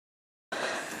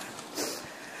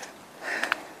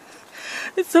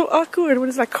It's so awkward when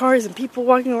it's like cars and people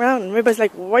walking around and everybody's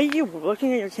like, why are you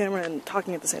looking at your camera and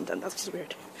talking at the same time? That's just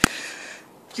weird.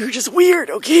 You're just weird,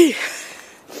 okay?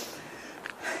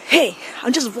 Hey,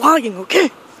 I'm just vlogging,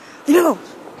 okay? Leave me alone.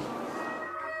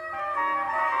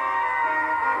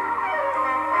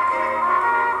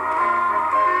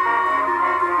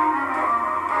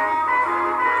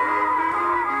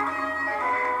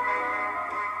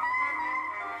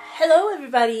 Hello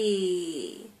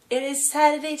everybody! It is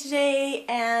Saturday today,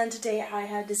 and today I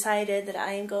have decided that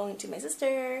I am going to my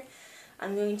sister.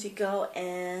 I'm going to go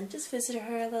and just visit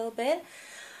her a little bit.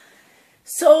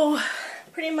 So,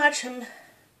 pretty much I'm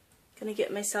gonna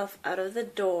get myself out of the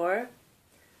door.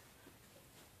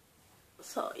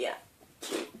 So, yeah.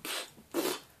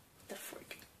 The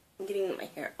frick. I'm getting my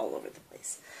hair all over the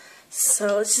place.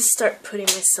 So, let's just start putting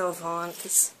myself on,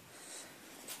 because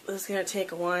it's gonna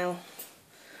take a while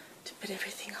to put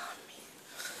everything on me.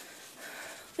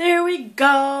 There we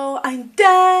go. I'm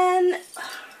done.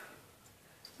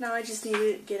 Now I just need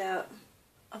to get out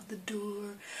of the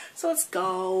door. So let's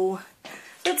go.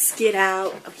 Let's get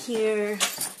out of here.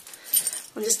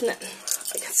 I'm just not.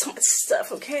 I got so much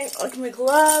stuff. Okay, look at my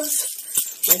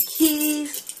gloves, my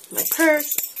keys, my purse.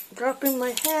 Dropping my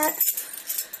hat.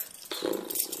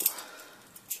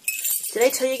 Did I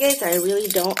tell you guys I really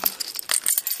don't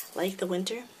like the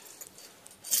winter?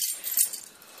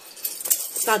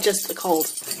 It's not just the cold,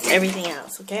 everything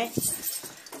else, okay?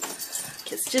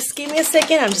 Just give me a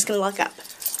second, I'm just gonna lock up.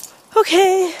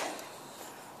 Okay,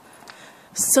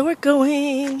 so we're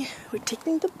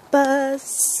taking the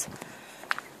bus.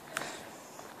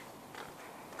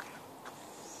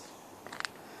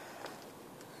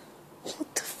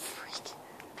 What the freak?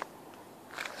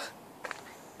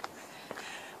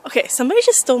 Okay, somebody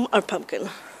just stole our pumpkin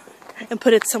and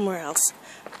put it somewhere else.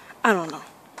 I don't know.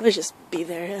 Let's just be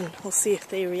there and we'll see if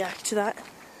they react to that.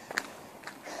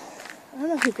 I don't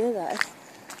know who did that.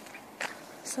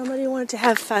 Somebody wanted to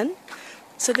have fun,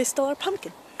 so they stole our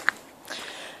pumpkin.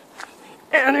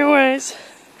 Anyways.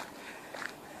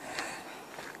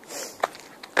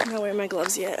 I'm not wearing my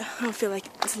gloves yet. I don't feel like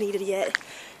it's needed yet.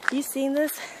 You seen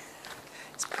this?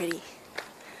 It's pretty.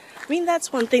 I mean,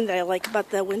 that's one thing that I like about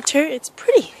the winter. It's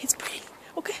pretty. It's pretty.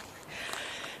 Okay.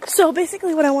 So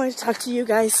basically what I wanted to talk to you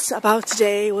guys about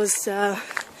today was about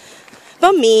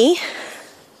me.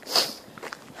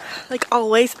 Like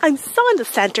always, I'm so in the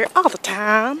center all the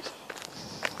time.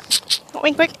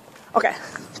 Wink, wink. Okay.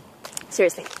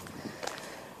 Seriously.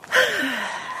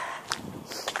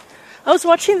 I was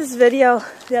watching this video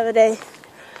the other day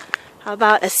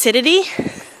about acidity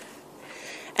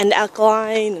and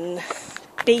alkaline and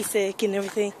basic and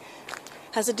everything.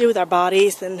 It has to do with our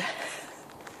bodies and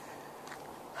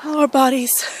how our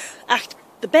bodies act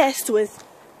the best with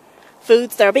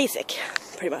foods that are basic,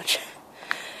 pretty much.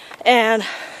 And,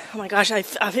 oh my gosh, I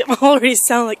already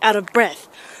sound like out of breath.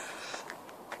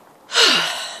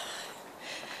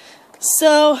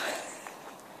 So,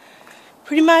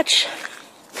 pretty much,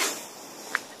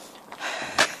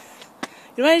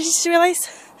 you know what I just realized?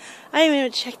 I haven't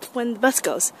even checked when the bus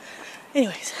goes.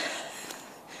 Anyways,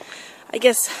 I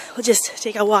guess we'll just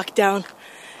take a walk down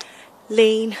the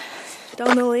lane,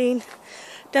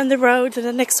 down the road to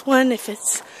the next one if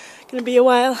it's gonna be a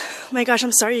while. Oh my gosh,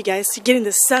 I'm sorry you guys. You're getting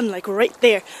the sun like right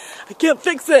there. I can't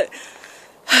fix it.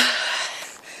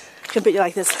 Can't put you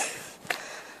like this.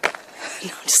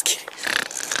 No, I'm just kidding.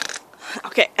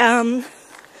 Okay,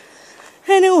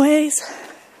 anyways.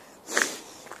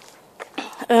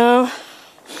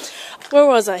 Where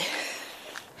was I?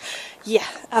 Yeah,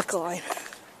 alkaline.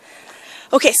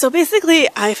 Okay, so basically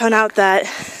I found out that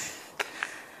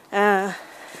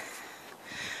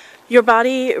your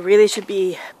body really should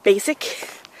be basic,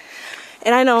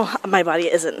 and I know my body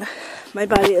isn't. My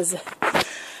body is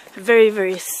very,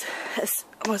 very,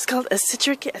 what's it called?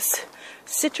 Citric?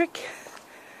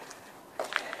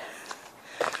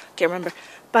 Can't remember,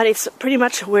 but it's pretty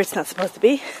much where it's not supposed to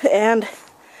be, and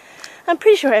I'm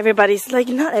pretty sure everybody's, like,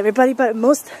 not everybody, but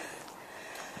most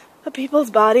of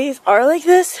people's bodies are like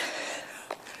this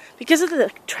because of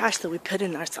the trash that we put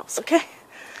in ourselves, okay?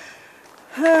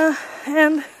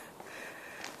 And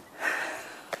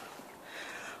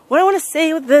what I want to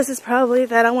say with this is probably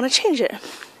that I want to change it.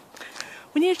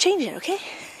 We need to change it, okay?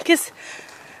 Because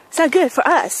it's not good for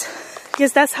us.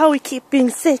 Because that's how we keep being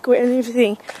sick with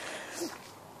everything.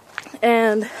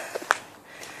 And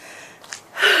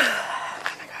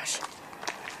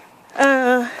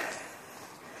oh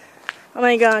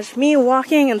my gosh, me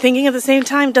walking and thinking at the same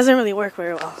time doesn't really work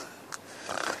very well.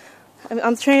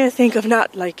 I'm trying to think of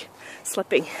not, like,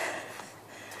 slipping.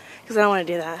 Because I don't want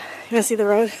to do that. You want to see the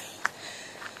road?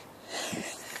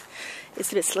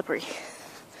 It's a bit slippery.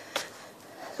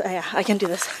 Yeah, I can do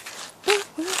this.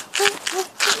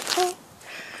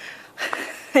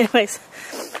 Anyways.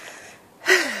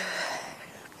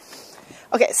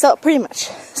 Okay, so pretty much.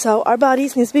 So our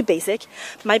bodies needs to be basic.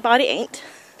 My body ain't.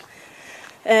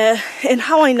 And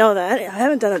how I know that, I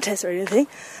haven't done a test or anything.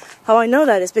 How I know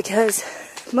that is because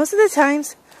most of the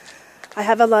times I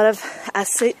have a lot of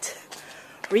acid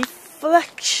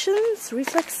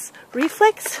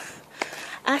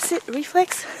acid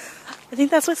reflex. I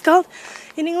think that's what it's called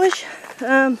in English.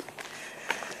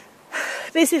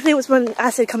 Basically, it's when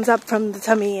acid comes up from the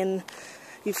tummy and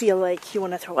you feel like you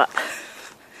want to throw up.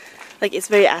 Like it's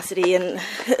very acidy and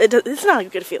it's not a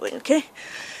good feeling, okay?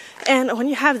 And when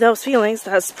you have those feelings,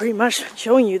 that's pretty much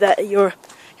showing you that your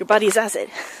body is acid.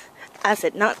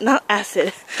 Acid, not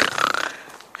acid.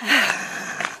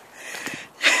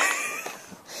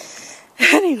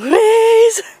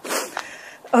 Anyways,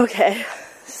 okay,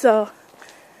 so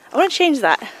I want to change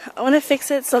that. I want to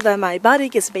fix it so that my body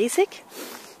gets basic.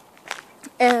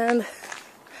 And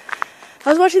I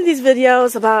was watching these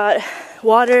videos about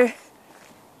water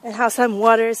and how some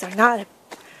waters are not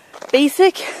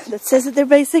basic. That says that they're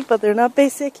basic, but they're not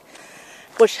basic,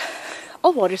 which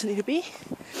all waters need to be.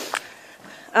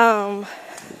 Yeah,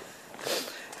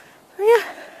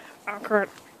 awkward.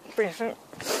 Basic.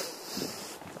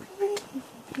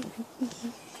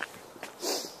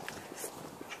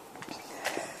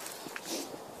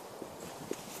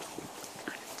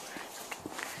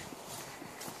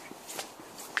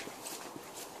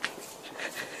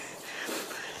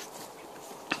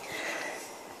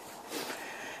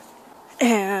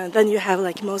 And then you have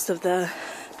like most of the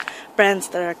brands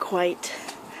that are quite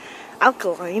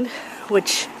alkaline,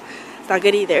 which is not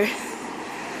good either.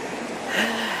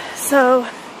 So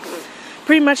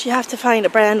pretty much you have to find a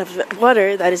brand of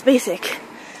water that is basic.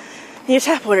 And your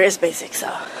tap water is basic,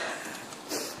 so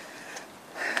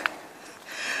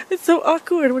it's so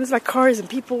awkward when it's like cars and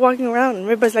people walking around and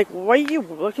everybody's like, why are you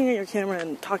looking at your camera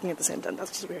and talking at the same time?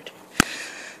 That's just weird.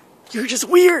 You're just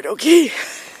weird, okay?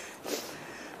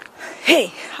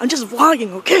 Hey, I'm just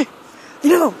vlogging, okay? You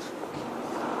know.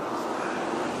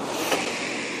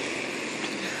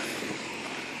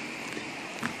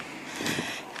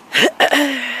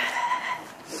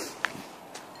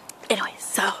 Anyway,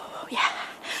 so, yeah.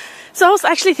 So I was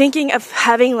actually thinking of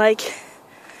having, like,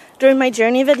 during my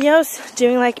journey videos,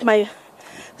 doing, like,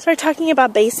 start talking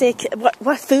about basic,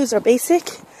 what foods are basic.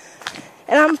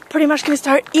 And I'm pretty much going to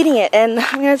start eating it. And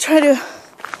I'm going to try to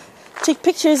take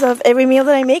pictures of every meal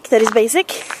that I make that is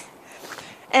basic,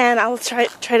 and I'll try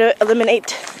to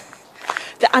eliminate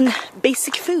the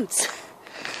unbasic foods.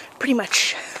 Pretty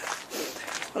much.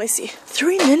 Let me see.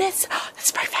 3 minutes? Oh,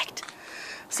 that's perfect.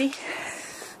 See?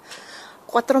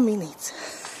 4 minutes.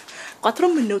 4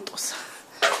 minutos.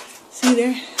 See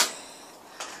there?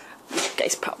 You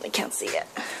guys probably can't see it.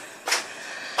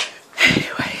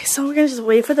 Anyway, so we're gonna just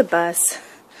wait for the bus,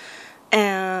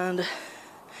 and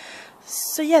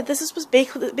so yeah, this was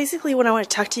basically what I want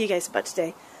to talk to you guys about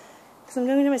today. Because I'm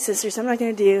going to my sister's, I'm not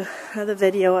going to do another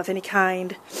video of any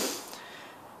kind.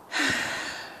 I'm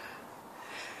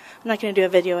not going to do a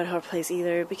video at her place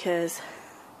either because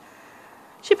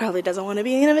she probably doesn't want to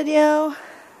be in a video.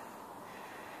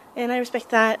 And I respect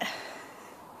that.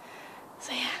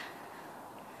 So yeah.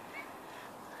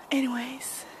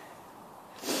 Anyways.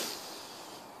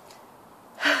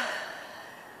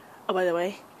 Oh, by the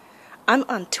way, I'm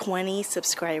on 20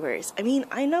 subscribers. I mean,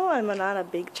 I know I'm not a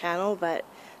big channel, but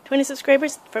 20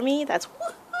 subscribers, for me, that's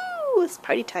woohoo! It's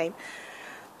party time.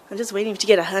 I'm just waiting to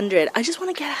get 100. I just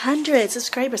want to get 100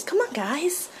 subscribers. Come on,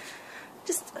 guys.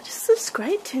 Just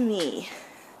subscribe to me.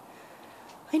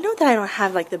 I know that I don't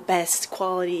have, like, the best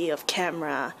quality of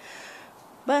camera,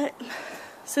 but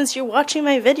since you're watching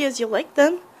my videos, you like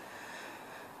them.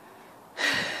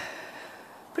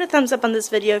 Put a thumbs up on this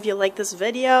video if you like this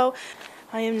video.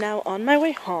 I am now on my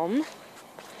way home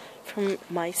from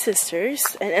my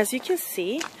sister's, and as you can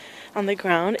see on the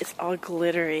ground, it's all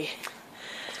glittery.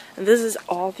 And this is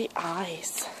all the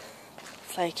eyes.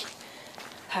 It's like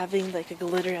having like a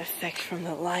glitter effect from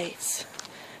the lights.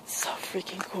 It's so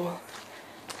freaking cool.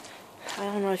 I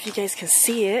don't know if you guys can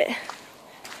see it,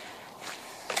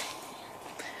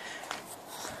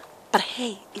 but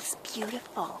hey, it's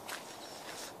beautiful.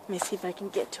 Let me see if I can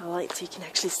get to a light so you can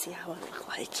actually see how it looks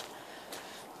like.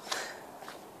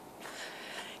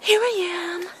 Here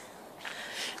I am.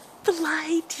 The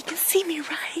light. You can see me,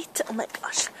 right? Oh my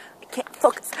gosh. I can't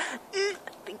focus.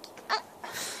 Thank you.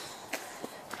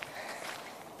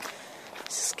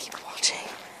 Just keep watching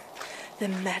the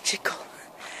magical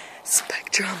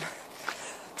spectrum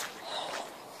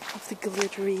of the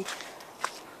glittery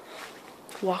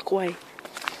walkway.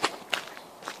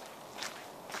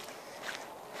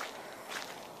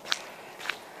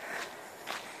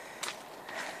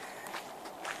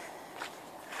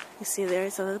 You see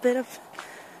there's a little bit of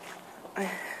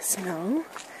snow.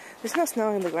 There's no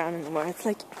snow on the ground anymore. It's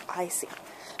like icy.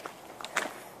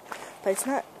 But it's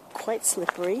not quite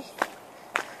slippery.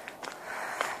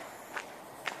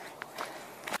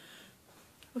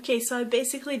 Okay, so I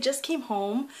basically just came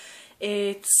home.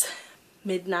 It's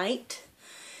midnight.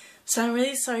 So I'm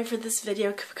really sorry for this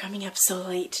video coming up so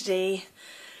late today.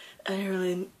 I didn't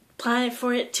really plan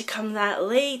for it to come that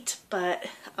late, but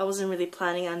I wasn't really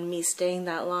planning on me staying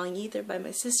that long either by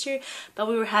my sister. But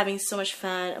we were having so much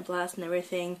fun, a blast and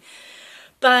everything.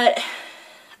 But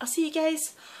I'll see you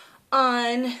guys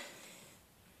on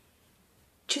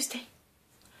Tuesday.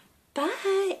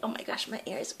 Bye. Oh my gosh, my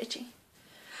ear is itching.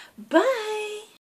 Bye.